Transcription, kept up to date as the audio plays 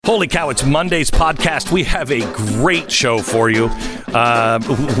Holy cow, it's Monday's podcast. We have a great show for you.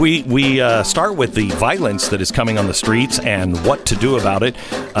 We start with the violence that is coming on the streets and what to do about it.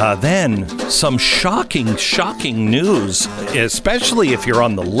 Then some shocking news, especially if you're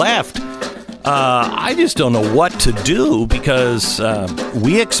on the left. I just don't know what to do because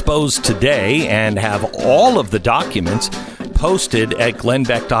we exposed today and have all of the documents posted at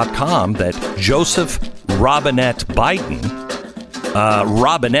glennbeck.com that Joseph Robinette Biden,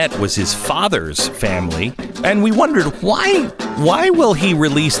 Robinette was his father's family, and we wondered why will he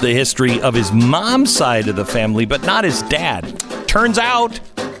release the history of his mom's side of the family but not his dad? Turns out,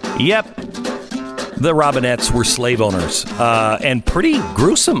 yep, the Robinettes were slave owners, and pretty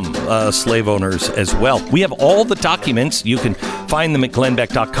gruesome slave owners as well. We have all the documents. You can find them at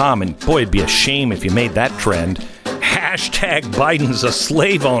glennbeck.com, and boy, it'd be a shame if you made that trend. Hashtag Biden's a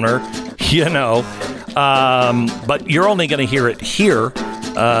slave owner, you know. But you're only going to hear it here,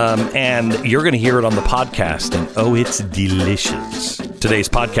 and you're going to hear it on the podcast, and oh, it's delicious. Today's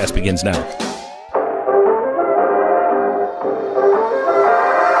podcast begins now.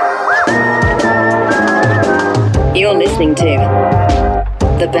 You're listening to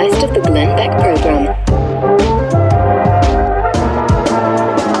the best of the Glenn Beck program.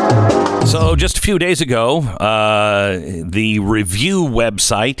 So just a few days ago, the review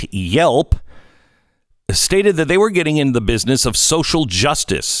website Yelp stated that they were getting into the business of social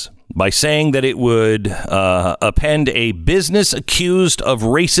justice by saying that it would append a business accused of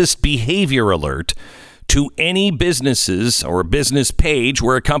racist behavior alert to any businesses or business page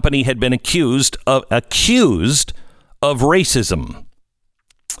where a company had been accused of racism.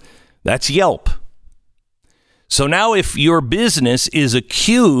 That's Yelp. So now if your business is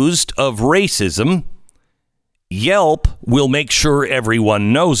accused of racism, Yelp will make sure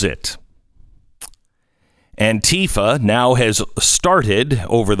everyone knows it. Antifa now has started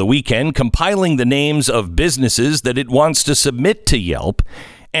over the weekend compiling the names of businesses that it wants to submit to Yelp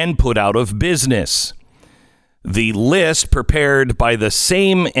and put out of business. The list, prepared by the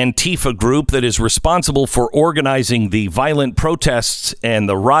same Antifa group that is responsible for organizing the violent protests and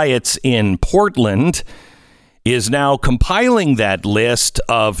the riots in Portland, is now compiling that list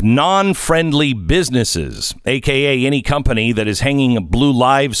of non-friendly businesses, aka any company that is hanging Blue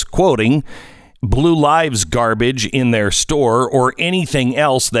Lives, quoting, Blue Lives garbage in their store or anything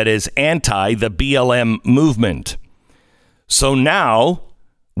else that is anti the BLM movement. So now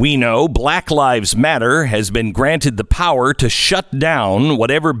we know Black Lives Matter has been granted the power to shut down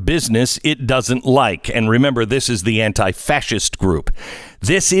whatever business it doesn't like. And remember, this is the anti-fascist group.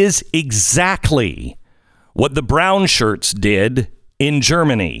 This is exactly what the brown shirts did in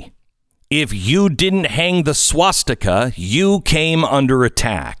Germany. If you didn't hang the swastika, you came under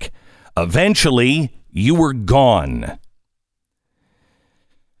attack. Eventually, you were gone.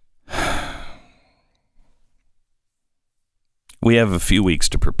 We have a few weeks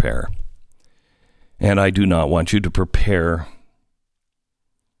to prepare. And I do not want you to prepare.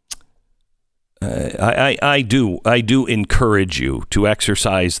 I do encourage you to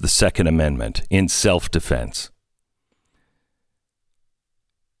exercise the Second Amendment in self-defense.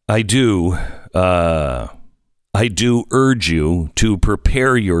 I do urge you to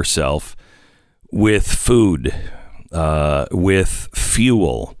prepare yourself with food, with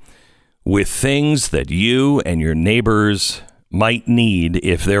fuel, with things that you and your neighbors might need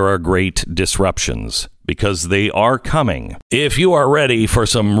if there are great disruptions, because they are coming. If you are ready for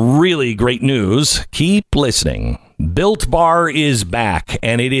some really great news, keep listening. Built Bar is back,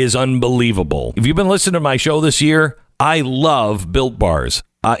 and it is unbelievable. If you've been listening to my show this year, I love Built Bars.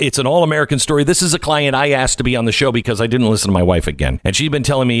 It's an all-American story. This is a client I asked to be on the show because I didn't listen to my wife again. And she's been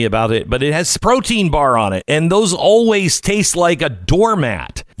telling me about it, but it has protein bar on it. And those always taste like a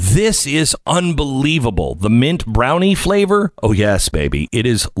doormat. This is unbelievable. The mint brownie flavor? Oh, yes, baby. It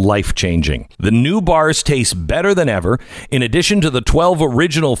is life-changing. The new bars taste better than ever. In addition to the 12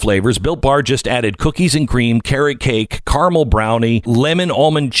 original flavors, Built Bar just added cookies and cream, carrot cake, caramel brownie, lemon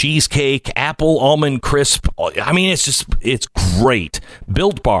almond cheesecake, apple almond crisp. I mean, it's great.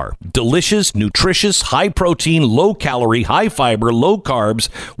 Built Bar. Delicious, nutritious, high protein, low calorie, high fiber, low carbs,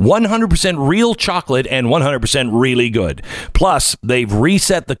 100% real chocolate, and 100% really good. Plus, they've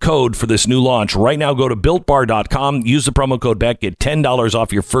reset the code for this new launch. Right now, go to BuiltBar.com, use the promo code Beck, get $10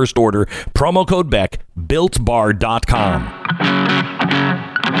 off your first order. Promo code Beck, BuiltBar.com.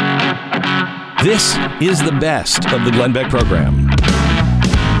 This is the best of the Glenn Beck program.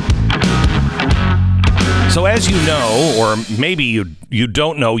 So as you know, or maybe you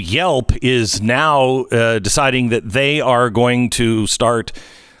don't know, Yelp is now deciding that they are going to start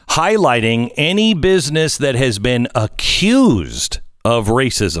highlighting any business that has been accused of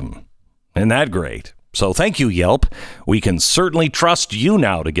racism. Isn't that great? So thank you, Yelp. We can certainly trust you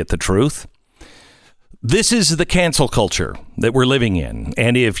now to get the truth. This is the cancel culture that we're living in.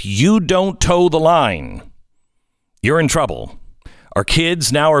 And if you don't toe the line, you're in trouble. Our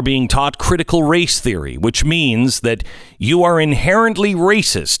kids now are being taught critical race theory, which means that you are inherently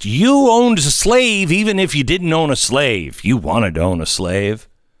racist. You owned a slave even if you didn't own a slave. You wanted to own a slave.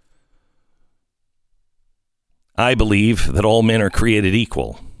 I believe that all men are created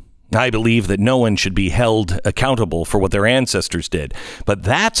equal. I believe that no one should be held accountable for what their ancestors did. But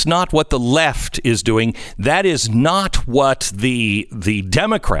that's not what the left is doing. That is not what the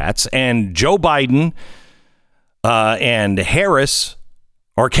Democrats and Joe Biden and Harris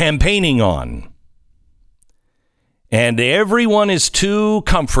are campaigning on. And everyone is too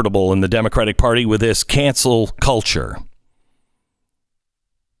comfortable in the Democratic Party with this cancel culture.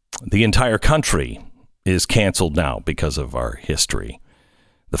 The entire country is canceled now because of our history.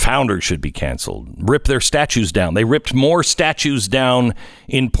 The founders should be canceled. Rip their statues down. They ripped more statues down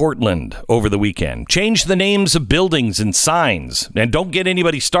in Portland over the weekend. Change the names of buildings and signs. And don't get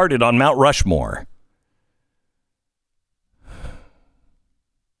anybody started on Mount Rushmore.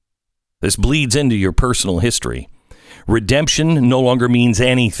 This bleeds into your personal history. Redemption no longer means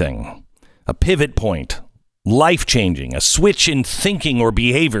anything. A pivot point, life-changing, a switch in thinking or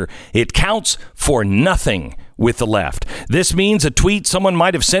behavior, it counts for nothing with the left. This means a tweet someone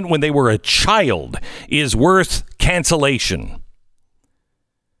might have sent when they were a child is worth cancellation.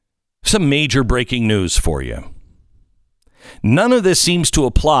 Some major breaking news for you. None of this seems to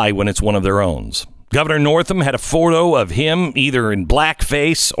apply when it's one of their own. Governor Northam had a photo of him either in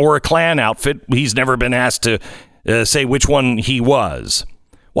blackface or a Klan outfit. He's never been asked to say which one he was.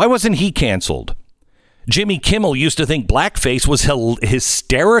 Why wasn't he canceled? Jimmy Kimmel used to think blackface was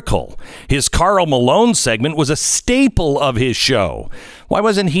hysterical. His Karl Malone segment was a staple of his show. Why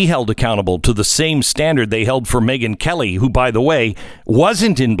wasn't he held accountable to the same standard they held for Megyn Kelly, who, by the way,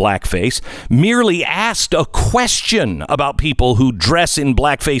 wasn't in blackface, merely asked a question about people who dress in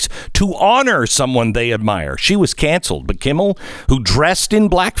blackface to honor someone they admire? She was canceled. But Kimmel, who dressed in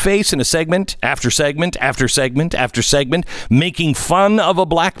blackface in a segment after segment after segment after segment, making fun of a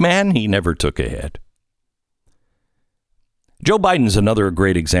black man, he never took a hit. Joe Biden's another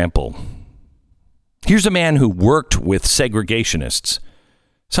great example. Here's a man who worked with segregationists.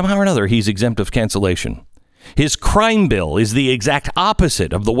 Somehow or another, he's exempt of cancellation. His crime bill is the exact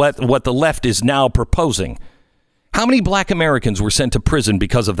opposite of what the left is now proposing. How many black Americans were sent to prison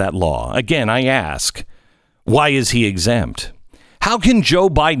because of that law? Again, I ask, why is he exempt? How can Joe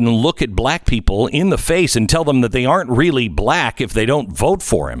Biden look at black people in the face and tell them that they aren't really black if they don't vote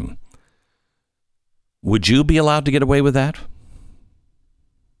for him? Would you be allowed to get away with that?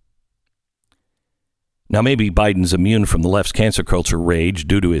 Now, maybe Biden's immune from the left's cancer culture rage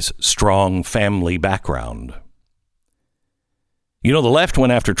due to his strong family background. You know, the left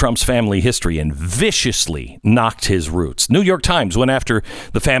went after Trump's family history and viciously knocked his roots. New York Times went after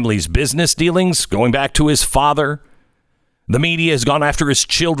the family's business dealings, going back to his father. The media has gone after his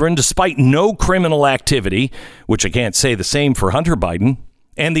children despite no criminal activity, which I can't say the same for Hunter Biden.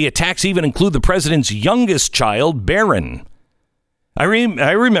 And the attacks even include the president's youngest child, Barrett. I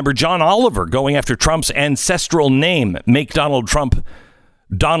remember John Oliver going after Trump's ancestral name, make Donald Trump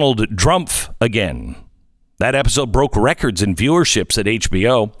Donald Drumpf again. That episode broke records in viewerships at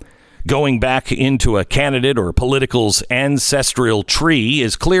HBO. Going back into a candidate or a political's ancestral tree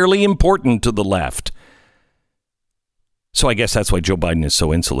is clearly important to the left. So I guess that's why Joe Biden is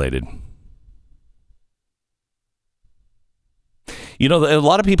so insulated. You know, a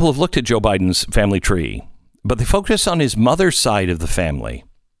lot of people have looked at Joe Biden's family tree, but they focus on his mother's side of the family.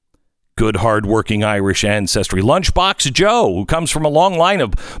 Good, hardworking Irish ancestry. Lunchbox Joe, who comes from a long line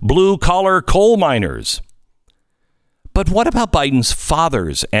of blue-collar coal miners. But what about Biden's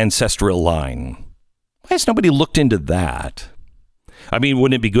father's ancestral line? Why has nobody looked into that? I mean,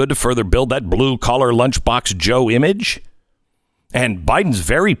 wouldn't it be good to further build that blue-collar Lunchbox Joe image? And Biden's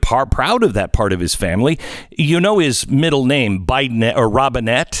very proud of that part of his family. You know his middle name, Biden or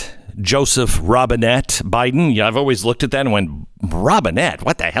Robinette, Joseph Robinette Biden. Yeah, I've always looked at that and went, Robinette,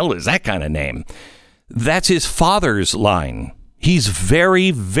 what the hell is that kind of name? That's his father's line. He's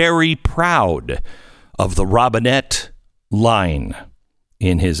very, very proud of the Robinette line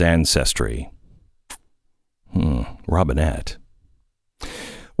in his ancestry. Robinette.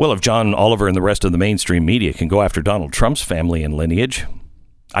 Well, if John Oliver and the rest of the mainstream media can go after Donald Trump's family and lineage,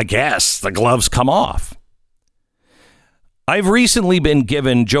 I guess the gloves come off. I've recently been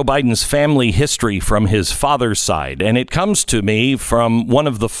given Joe Biden's family history from his father's side, and it comes to me from one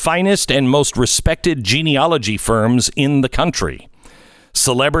of the finest and most respected genealogy firms in the country.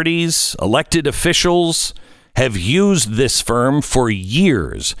 Celebrities, elected officials have used this firm for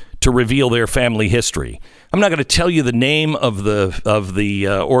years to reveal their family history. I'm not going to tell you the name of the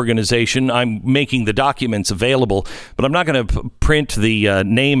organization. I'm making the documents available, but I'm not going to print the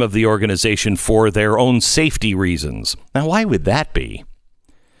name of the organization for their own safety reasons. Now, why would that be?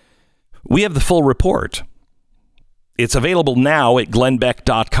 We have the full report. It's available now at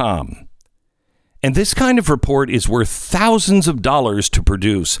glennbeck.com. And this kind of report is worth thousands of dollars to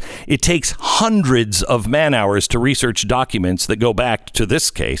produce. It takes hundreds of man hours to research documents that go back, to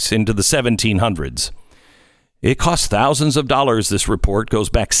this case, into the 1700s. It costs thousands of dollars. This report goes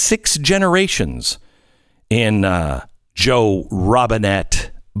back 6 generations in Joe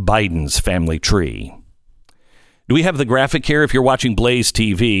Robinette Biden's family tree. Do we have the graphic here? If you're watching Blaze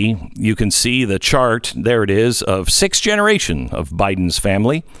TV, you can see the chart. There it is, of 6 generations of Biden's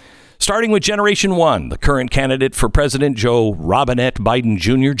family. Starting with Generation 1, the current candidate for president, Joe Robinette Biden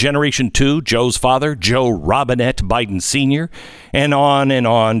Jr., Generation 2, Joe's father, Joe Robinette Biden Sr., and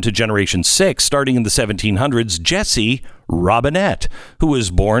on to Generation 6, starting in the 1700s, Jesse Robinette, who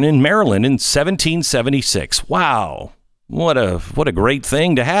was born in Maryland in 1776. Wow, what a great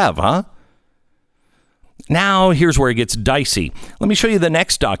thing to have, huh? Now, here's where it gets dicey. Let me show you the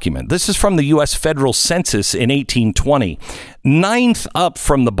next document. This is from the U.S. Federal Census in 1820. 9th up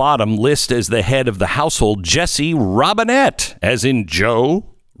from the bottom list as the head of the household, Jesse Robinette, as in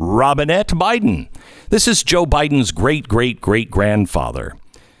Joe Robinette Biden. This is Joe Biden's great-great-great-grandfather.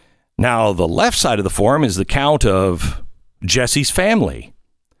 Now, the left side of the form is the count of Jesse's family.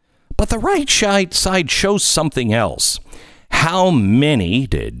 But the right side shows something else. How many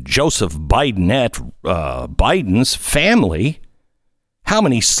did Joseph Biden's family, how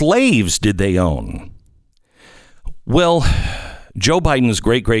many slaves did they own? Well, Joe Biden's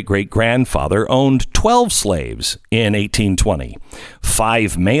great-great-great-grandfather owned 12 slaves in 1820.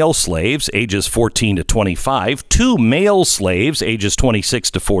 5 male slaves, ages 14 to 25. 2 male slaves, ages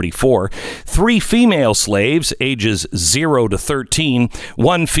 26 to 44. 3 female slaves, ages 0 to 13.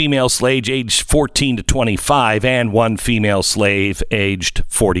 1 female slave, aged 14 to 25. And 1 female slave, aged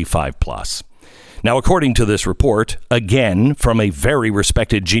 45 plus. Now, according to this report, again, from a very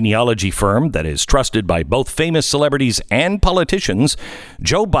respected genealogy firm that is trusted by both famous celebrities and politicians,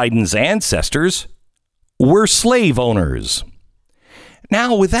 Joe Biden's ancestors were slave owners.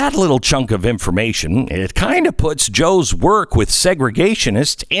 Now, with that little chunk of information, it kind of puts Joe's work with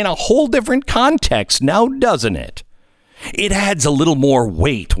segregationists in a whole different context now, doesn't it? It adds a little more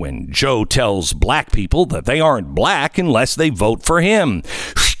weight when Joe tells black people that they aren't black unless they vote for him.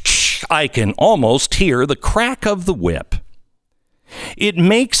 I can almost hear the crack of the whip. It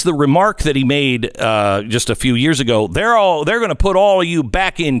makes the remark that he made just a few years ago, they're going to put all of you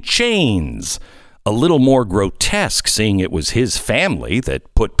back in chains, a little more grotesque, seeing it was his family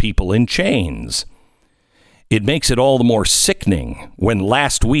that put people in chains. It makes it all the more sickening when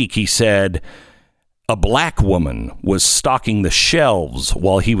last week he said a black woman was stocking the shelves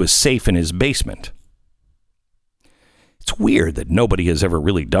while he was safe in his basement. It's weird that nobody has ever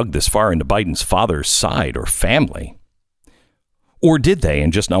really dug this far into Biden's father's side or family. Or did they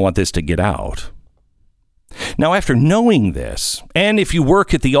and just not want this to get out? Now, after knowing this, and if you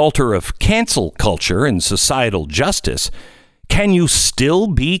work at the altar of cancel culture and societal justice, can you still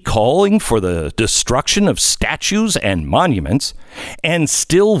be calling for the destruction of statues and monuments and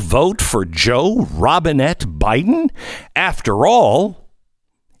still vote for Joe Robinette Biden? After all,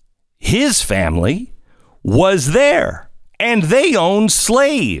 his family was there. And they owned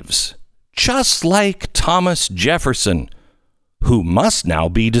slaves, just like Thomas Jefferson, who must now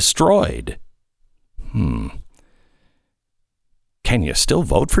be destroyed. Can you still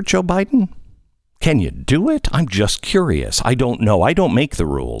vote for Joe Biden? Can you do it? I'm just curious. I don't know. I don't make the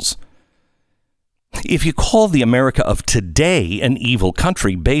rules. If you call the America of today an evil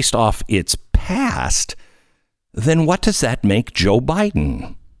country based off its past, then what does that make Joe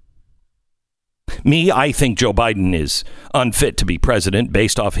Biden? Me, I think Joe Biden is unfit to be president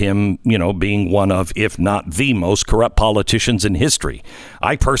based off him, being one of, if not the most corrupt politicians in history.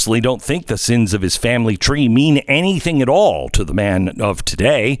 I personally don't think the sins of his family tree mean anything at all to the man of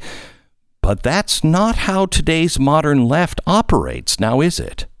today. But that's not how today's modern left operates, now is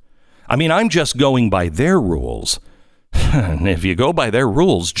it? I mean, I'm just going by their rules. And if you go by their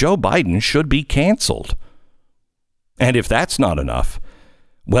rules, Joe Biden should be canceled. And if that's not enough,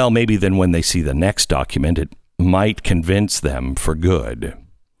 well, maybe then when they see the next document, it might convince them for good.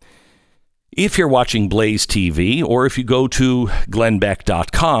 If you're watching Blaze TV, or if you go to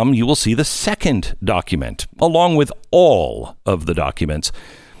glennbeck.com, you will see the second document, along with all of the documents.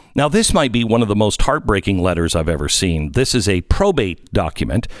 Now, this might be one of the most heartbreaking letters I've ever seen. This is a probate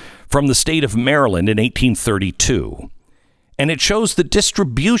document from the state of Maryland in 1832, and it shows the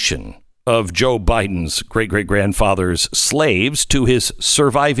distribution of Joe Biden's great-great-grandfather's slaves to his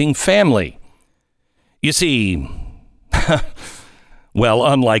surviving family. You see, well,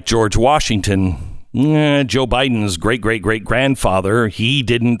 unlike George Washington, Joe Biden's great-great-great-grandfather, he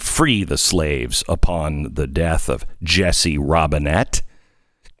didn't free the slaves upon the death of Jesse Robinette.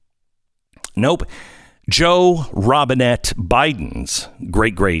 Nope. Joe Robinette Biden's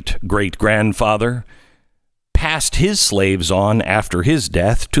great-great-great-grandfather passed his slaves on after his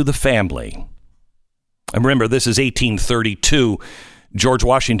death to the family. And remember, this is 1832. George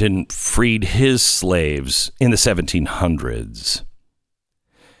Washington freed his slaves in the 1700s.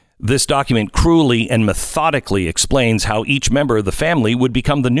 This document cruelly and methodically explains how each member of the family would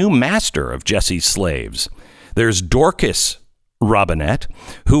become the new master of Jesse's slaves. There's Dorcas Robinette,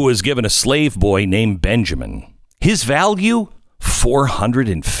 who was given a slave boy named Benjamin. His value,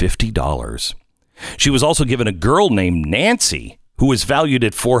 $450. She was also given a girl named Nancy, who was valued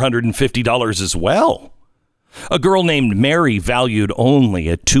at $450 as well. A girl named Mary, valued only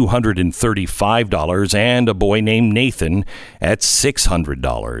at $235, and a boy named Nathan at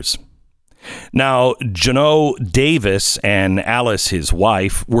 $600. Now, Jano Davis and Alice, his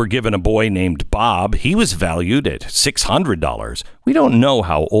wife, were given a boy named Bob. He was valued at $600. We don't know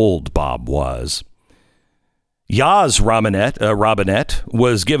how old Bob was. Yaz Robinette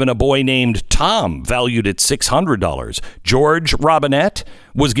was given a boy named Tom, valued at $600. George Robinette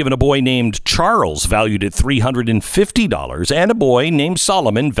was given a boy named Charles, valued at $350, and a boy named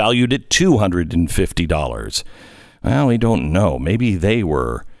Solomon, valued at $250. Well, we don't know. Maybe they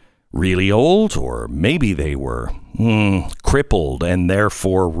were really old, or maybe they were crippled and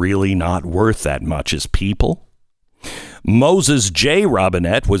therefore really not worth that much as people. Moses J.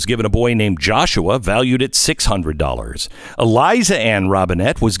 Robinette was given a boy named Joshua, valued at $600. Eliza Ann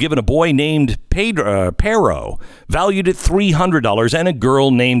Robinette was given a boy named Pero, valued at $300, and a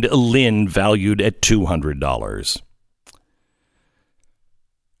girl named Lynn, valued at $200.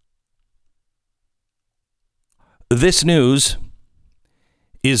 This news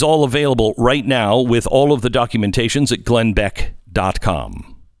is all available right now with all of the documentations at glennbeck.com.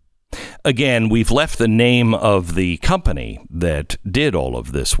 Again, we've left the name of the company that did all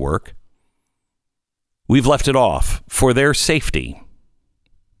of this work. We've left it off for their safety.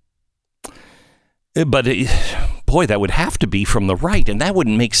 But, boy, that would have to be from the right, and that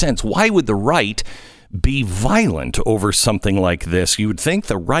wouldn't make sense. Why would the right be violent over something like this? You would think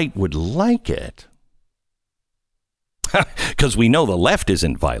the right would like it. Because we know the left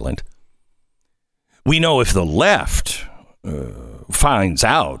isn't violent. We know if the left finds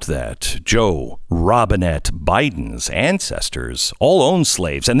out that Joe Robinette Biden's ancestors all owned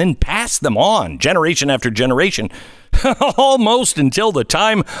slaves and then passed them on generation after generation, almost until the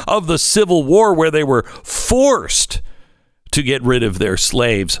time of the Civil War, where they were forced to get rid of their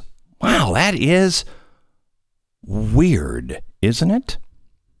slaves. Wow, that is weird, isn't it?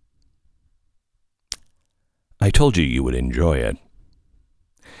 I told you you would enjoy it.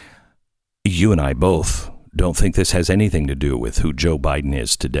 You and I both don't think this has anything to do with who Joe Biden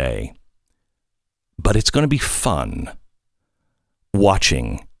is today. But it's going to be fun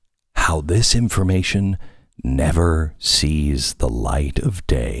watching how this information never sees the light of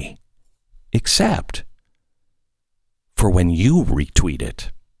day, except for when you retweet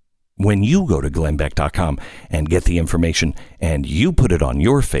it. When you go to glennbeck.com and get the information and you put it on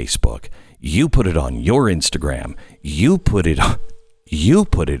your Facebook, you put it on your Instagram, you put it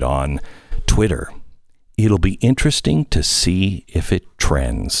on Twitter. It'll be interesting to see if it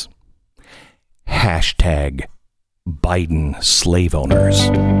trends. Hashtag Biden slave owners.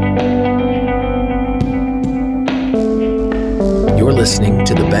 You're listening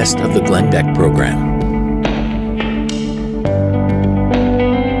to the best of the Glenn Beck program.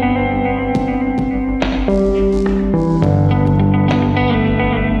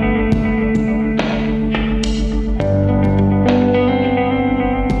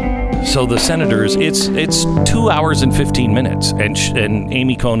 So the senators, it's 2 hours and 15 minutes, and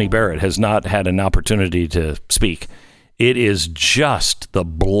Amy Coney Barrett has not had an opportunity to speak. It is just the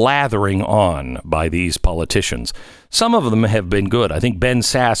blathering on by these politicians. Some of them have been good. I think Ben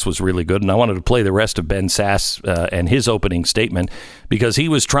Sasse was really good, and I wanted to play the rest of Ben Sasse and his opening statement, because he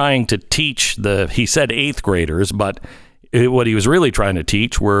was trying to teach he said 8th graders, but what he was really trying to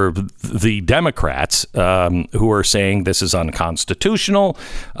teach were the Democrats who are saying this is unconstitutional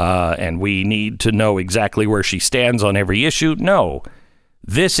and we need to know exactly where she stands on every issue. No,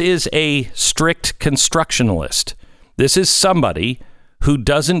 this is a strict constructionalist. This is somebody who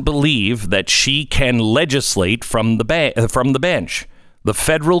doesn't believe that she can legislate from the bench. The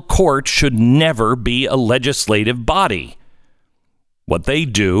federal court should never be a legislative body. What they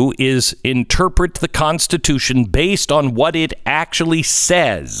do is interpret the Constitution based on what it actually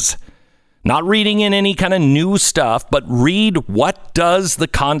says. Not reading in any kind of new stuff, but read what does the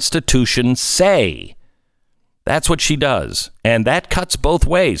Constitution say. That's what she does. And that cuts both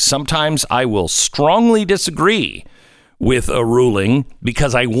ways. Sometimes I will strongly disagree with a ruling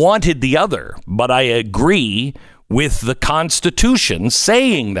because I wanted the other, but I agree with the Constitution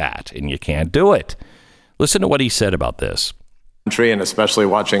saying that, and you can't do it. Listen to what he said about this. And especially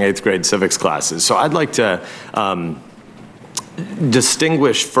watching 8th grade civics classes. So I'd like to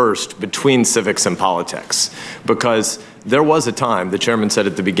distinguish first between civics and politics, because there was a time, the chairman said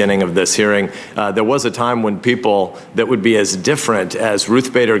at the beginning of this hearing, there was a time when people that would be as different as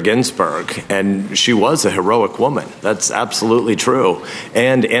Ruth Bader Ginsburg, and she was a heroic woman, that's absolutely true,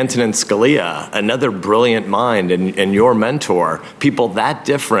 and Antonin Scalia, another brilliant mind and your mentor, people that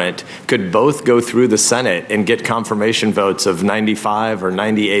different could both go through the Senate and get confirmation votes of 95 or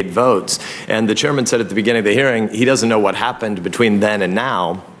 98 votes. And the chairman said at the beginning of the hearing, he doesn't know what happened between then and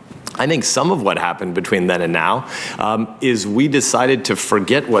now. I think some of what happened between then and now is we decided to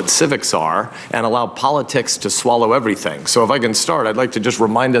forget what civics are and allow politics to swallow everything. So if I can start, I'd like to just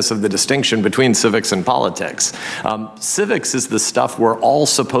remind us of the distinction between civics and politics. Civics is the stuff we're all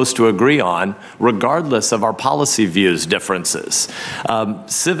supposed to agree on, regardless of our policy views differences.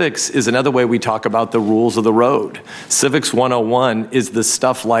 Civics is another way we talk about the rules of the road. Civics 101 is the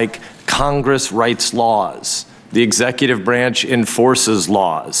stuff like Congress writes laws. The executive branch enforces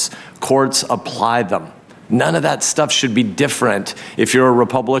laws. Courts apply them. None of that stuff should be different if you're a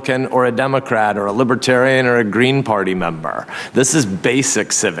Republican or a Democrat or a Libertarian or a Green Party member. This is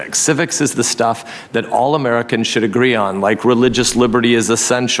basic civics. Civics is the stuff that all Americans should agree on, like religious liberty is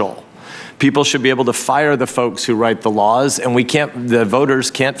essential. People should be able to fire the folks who write the laws, and the voters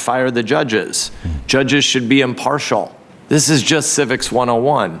can't fire the judges. Judges should be impartial. This is just Civics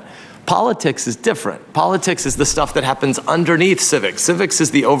 101. Politics is different. Politics is the stuff that happens underneath civics. Civics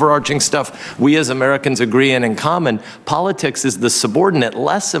is the overarching stuff we as Americans agree in common. Politics is the subordinate,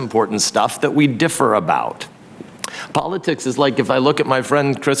 less important stuff that we differ about. Politics is like if I look at my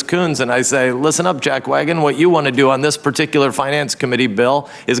friend Chris Coons and I say, listen up, jackwagon, what you want to do on this particular finance committee bill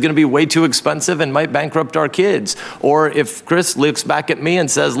is going to be way too expensive and might bankrupt our kids. Or if Chris looks back at me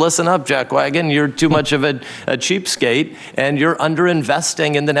and says, listen up, jackwagon, you're too much of a cheapskate and you're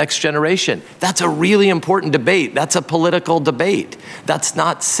underinvesting in the next generation. That's a really important debate. That's a political debate. That's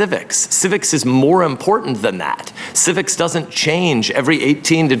not civics. Civics is more important than that. Civics doesn't change every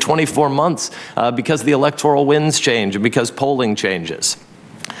 18 to 24 months because the electoral winds change and because polling changes.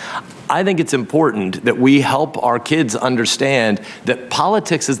 I think it's important that we help our kids understand that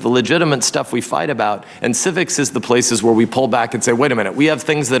politics is the legitimate stuff we fight about, and civics is the places where we pull back and say, wait a minute, we have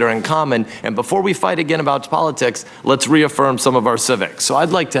things that are in common, and before we fight again about politics, let's reaffirm some of our civics. So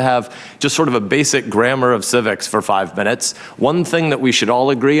I'd like to have just sort of a basic grammar of civics for 5 minutes. One thing that we should all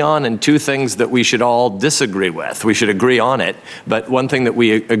agree on, and 2 things that we should all disagree with. We should agree on it, but one thing that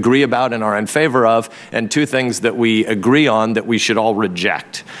we agree about and are in favor of, and 2 things that we agree on that we should all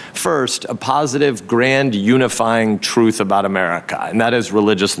reject. First, a positive, grand, unifying truth about America, and that is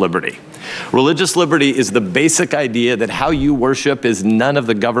religious liberty. Religious liberty is the basic idea that how you worship is none of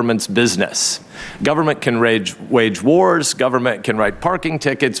the government's business. Government can wage wars, government can write parking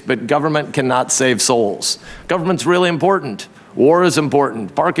tickets, but government cannot save souls. Government's really important. War is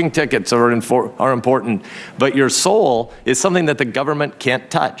important. Parking tickets are important. But your soul is something that the government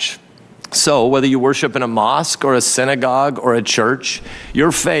can't touch. So whether you worship in a mosque or a synagogue or a church,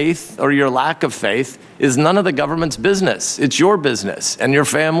 your faith or your lack of faith is none of the government's business. It's your business and your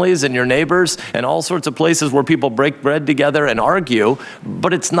families and your neighbors and all sorts of places where people break bread together and argue,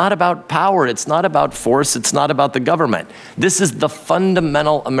 but it's not about power. It's not about force. It's not about the government. This is the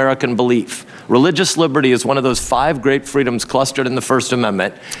fundamental American belief. Religious liberty is one of those 5 great freedoms clustered in the First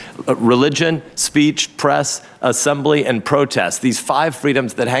Amendment. Religion, speech, press, assembly, and protest. These 5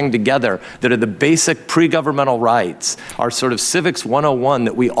 freedoms that hang together, that are the basic pre-governmental rights, are sort of Civics 101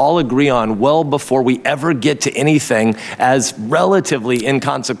 that we all agree on well before we ever get to anything as relatively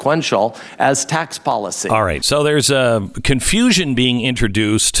inconsequential as tax policy. All right, so there's a confusion being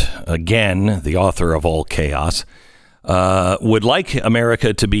introduced. Again, the author of all chaos would like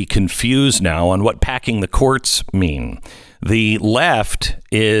America to be confused now on what packing the courts mean. The left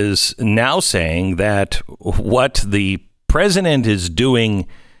is now saying that what the president is doing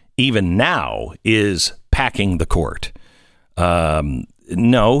even now is packing the court.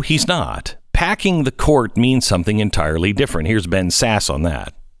 No, he's not. packing the court means something entirely different. Here's Ben Sasse on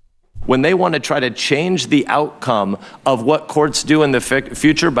that. When they want to try to change the outcome of what courts do in the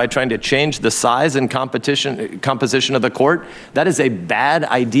future by trying to change the size and composition of the court, that is a bad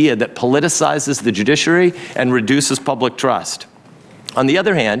idea that politicizes the judiciary and reduces public trust. On the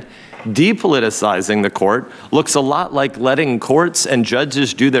other hand, depoliticizing the court looks a lot like letting courts and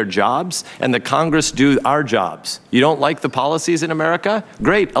judges do their jobs and the Congress do our jobs. You don't like the policies in America?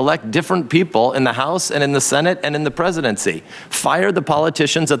 Great, elect different people in the House and in the Senate and in the presidency. Fire the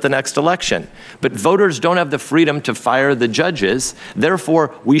politicians at the next election. But voters don't have the freedom to fire the judges.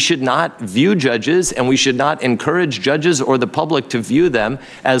 Therefore, we should not view judges, and we should not encourage judges or the public to view them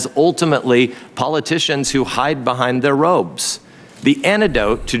as ultimately politicians who hide behind their robes. The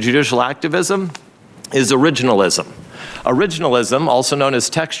antidote to judicial activism is originalism. Originalism, also known as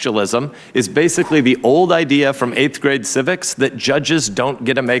textualism, is basically the old idea from 8th grade civics that judges don't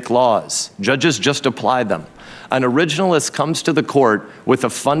get to make laws. Judges just apply them. An originalist comes to the court with a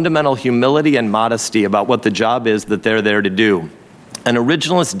fundamental humility and modesty about what the job is that they're there to do. An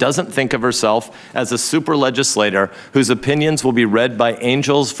originalist doesn't think of herself as a super legislator whose opinions will be read by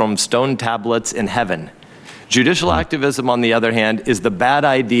angels from stone tablets in heaven. Judicial activism, on the other hand, is the bad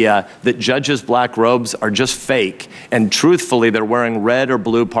idea that judges' black robes are just fake, and truthfully, they're wearing red or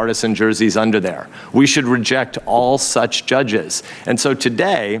blue partisan jerseys under there. We should reject all such judges. And so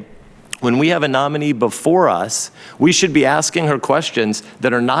today, when we have a nominee before us, we should be asking her questions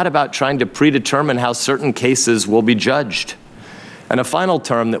that are not about trying to predetermine how certain cases will be judged. And a final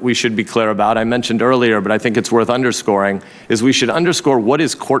term that we should be clear about, I mentioned earlier, but I think it's worth underscoring, is we should underscore what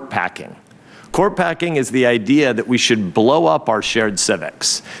is court packing. Court packing is the idea that we should blow up our shared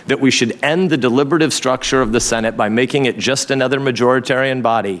civics, that we should end the deliberative structure of the Senate by making it just another majoritarian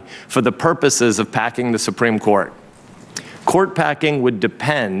body for the purposes of packing the Supreme Court. Court packing would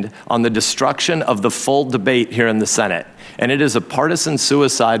depend on the destruction of the full debate here in the Senate, and it is a partisan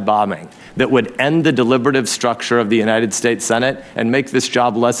suicide bombing that would end the deliberative structure of the United States Senate and make this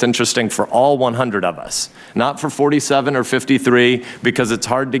job less interesting for all 100 of us. Not for 47 or 53, because it's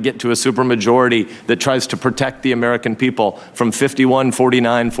hard to get to a supermajority that tries to protect the American people from 51,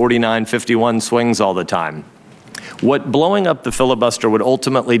 49, 49, 51 swings all the time. What blowing up the filibuster would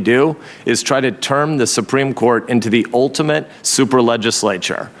ultimately do is try to turn the Supreme Court into the ultimate super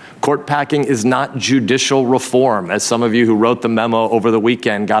legislature. Court packing is not judicial reform, as some of you who wrote the memo over the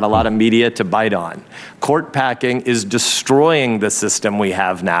weekend got a lot of media to bite on. Court packing is destroying the system we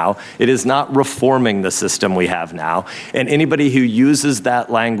have now. It is not reforming the system we have now. And anybody who uses that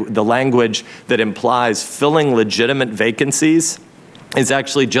the language that implies filling legitimate vacancies is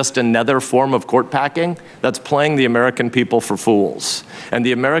actually just another form of court packing that's playing the American people for fools. And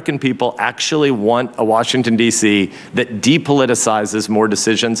the American people actually want a Washington, D.C. that depoliticizes more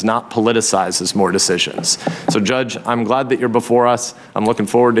decisions, not politicizes more decisions. So, Judge, I'm glad that you're before us. I'm looking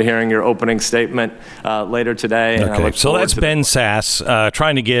forward to hearing your opening statement later today. And okay, so that's Ben Sasse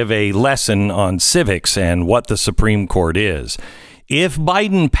trying to give a lesson on civics and what the Supreme Court is. If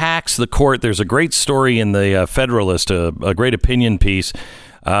Biden packs the court, there's a great story in the Federalist, a great opinion piece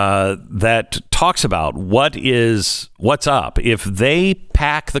that talks about what's up. If they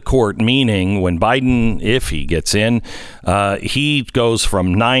pack the court, meaning when Biden, if he gets in, he goes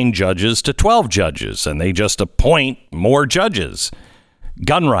from 9 judges to 12 judges, and they just appoint more judges.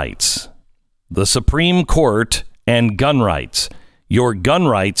 Gun rights, the Supreme Court and gun rights. Your gun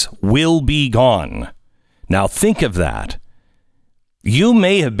rights will be gone. Now think of that. You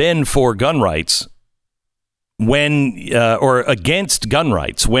may have been for gun rights when, or against gun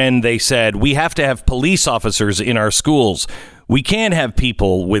rights when they said we have to have police officers in our schools. We can't have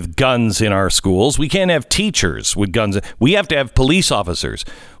people with guns in our schools. We can't have teachers with guns. We have to have police officers.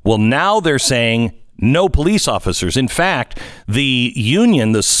 Well, now they're saying no police officers. In fact, the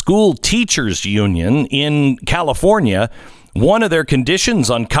union, the school teachers union in California, one of their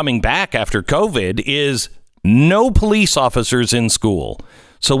conditions on coming back after COVID is no police officers in school.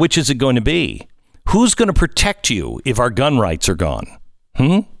 So which is it going to be? Who's going to protect you if our gun rights are gone?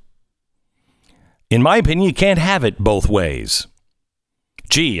 In my opinion, you can't have it both ways.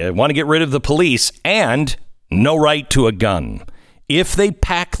 Gee, I want to get rid of the police and no right to a gun. If they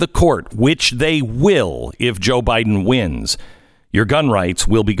pack the court, which they will if Joe Biden wins, your gun rights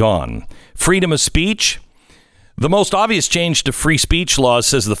will be gone. Freedom of speech. The most obvious change to free speech laws,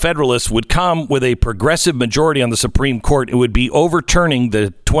 says the Federalist, would come with a progressive majority on the Supreme Court. It would be overturning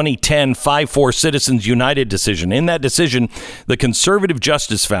the 2010 5-4 Citizens United decision. In that decision, the conservative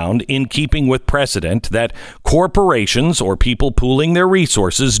justice found, in keeping with precedent, that corporations or people pooling their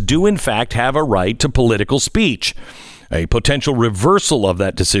resources do in fact have a right to political speech. A potential reversal of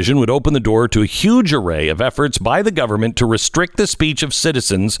that decision would open the door to a huge array of efforts by the government to restrict the speech of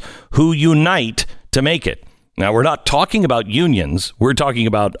citizens who unite to make it. Now, we're not talking about unions. We're talking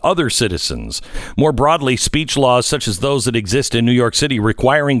about other citizens. More broadly, speech laws such as those that exist in New York City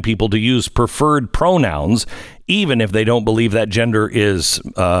requiring people to use preferred pronouns, even if they don't believe that gender is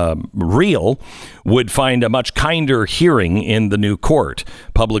real, would find a much kinder hearing in the new court.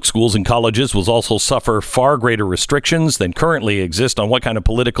 Public schools and colleges will also suffer far greater restrictions than currently exist on what kind of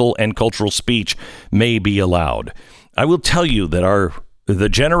political and cultural speech may be allowed. I will tell you that the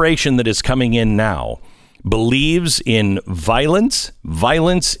generation that is coming in now believes in violence.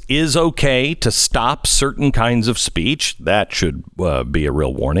 Violence is okay to stop certain kinds of speech. That should be a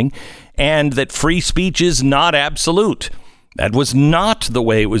real warning. And that free speech is not absolute. That was not the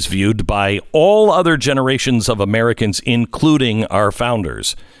way it was viewed by all other generations of Americans, including our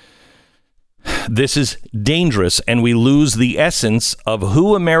founders. This is dangerous, and we lose the essence of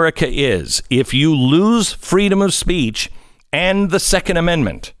who America is if you lose freedom of speech and the Second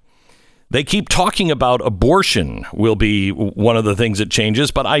Amendment. They keep talking about abortion will be one of the things that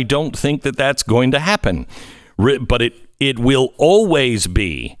changes, but I don't think that that's going to happen. But it will always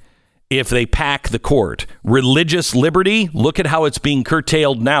be, if they pack the court. Religious liberty, look at how it's being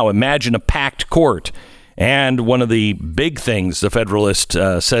curtailed now. Imagine a packed court. And one of the big things the Federalist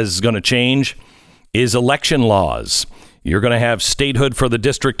says is going to change is election laws. You're going to have statehood for the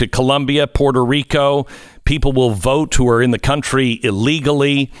District of Columbia, Puerto Rico. People will vote who are in the country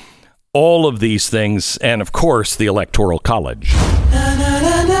illegally. All of these things, and of course, the Electoral College.